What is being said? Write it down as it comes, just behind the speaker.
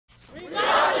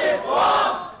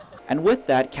And with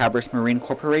that, Cabras Marine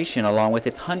Corporation, along with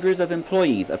its hundreds of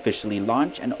employees, officially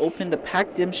launched and opened the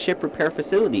PACDIM ship repair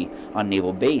facility on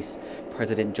Naval Base.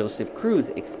 President Joseph Cruz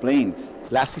explains.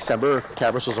 Last December,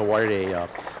 Cabras was awarded a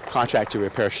contract to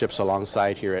repair ships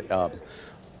alongside here at the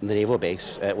Naval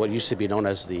Base at what used to be known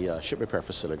as the ship repair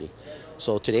facility.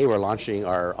 So today we're launching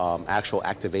our actual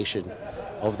activation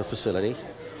of the facility.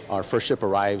 Our first ship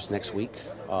arrives next week,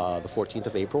 the 14th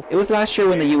of April. It was last year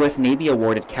when the U.S. Navy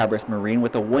awarded Cabras Marine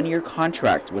with a one-year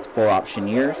contract with 4 option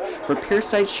years for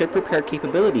pierside ship repair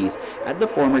capabilities at the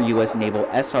former U.S. Naval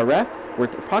SRF,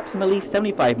 worth approximately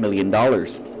 $75 million.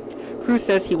 Cruz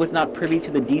says he was not privy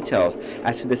to the details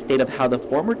as to the state of how the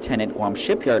former tenant Guam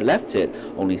shipyard left it,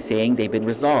 only saying they've been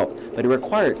resolved, but it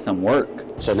required some work.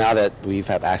 So now that we've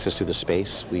had access to the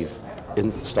space, we've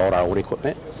installed our own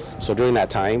equipment. So during that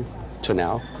time to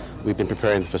now, we've been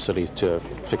preparing the facility to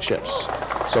fix ships.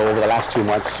 So over the last 2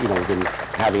 months, we've been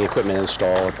having equipment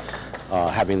installed,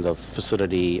 having the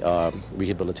facility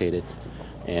rehabilitated,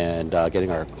 and getting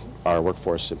our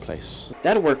workforce in place.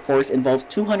 That workforce involves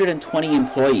 220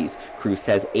 employees. Cruz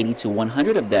says 80 to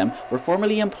 100 of them were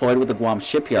formerly employed with the Guam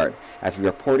shipyard. As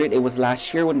reported, it was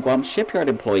last year when Guam shipyard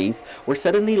employees were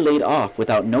suddenly laid off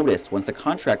without notice once the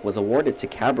contract was awarded to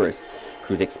Cabras.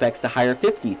 Cruz expects to hire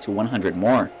 50 to 100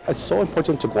 more. It's so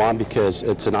important to Guam because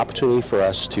it's an opportunity for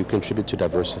us to contribute to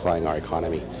diversifying our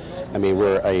economy. I mean,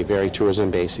 we're a very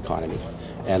tourism-based economy,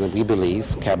 and we believe,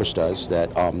 Cabras does,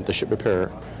 that the ship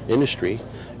repair industry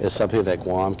is something that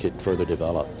Guam could further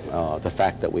develop. The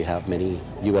fact that we have many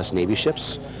U.S. Navy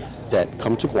ships that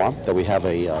come to Guam, that we have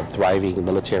a thriving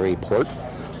military port,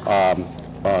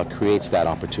 creates that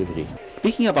opportunity.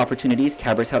 Speaking of opportunities,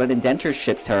 Cabras held an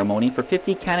indentureship ceremony for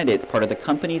 50 candidates, part of the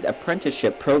company's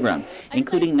apprenticeship program,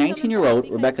 including 19-year-old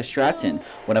Rebecca Stratton,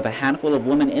 one of a handful of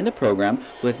women in the program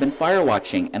who has been fire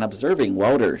watching and observing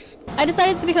welders. I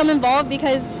decided to become involved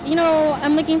because,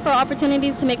 I'm looking for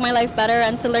opportunities to make my life better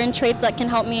and to learn trades that can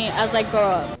help me as I grow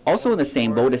up. Also in the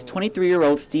same boat is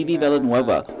 23-year-old Stevie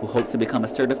Villanueva, who hopes to become a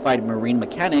certified marine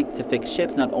mechanic to fix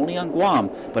ships not only on Guam,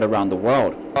 but around the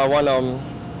world. I want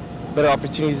better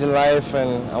opportunities in life,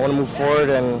 and I want to move forward.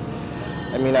 And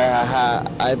I mean,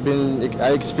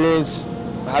 I experienced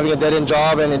having a dead-end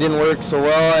job, and it didn't work so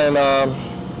well. And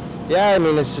yeah, I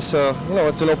mean, it's just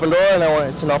it's an open door, and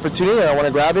it's an opportunity, and I want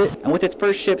to grab it. And with its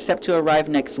first ship set to arrive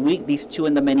next week, these two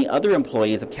and the many other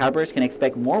employees of Cabras can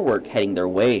expect more work heading their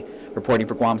way. Reporting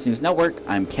for Guam's News Network,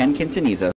 I'm Ken Quintanilla.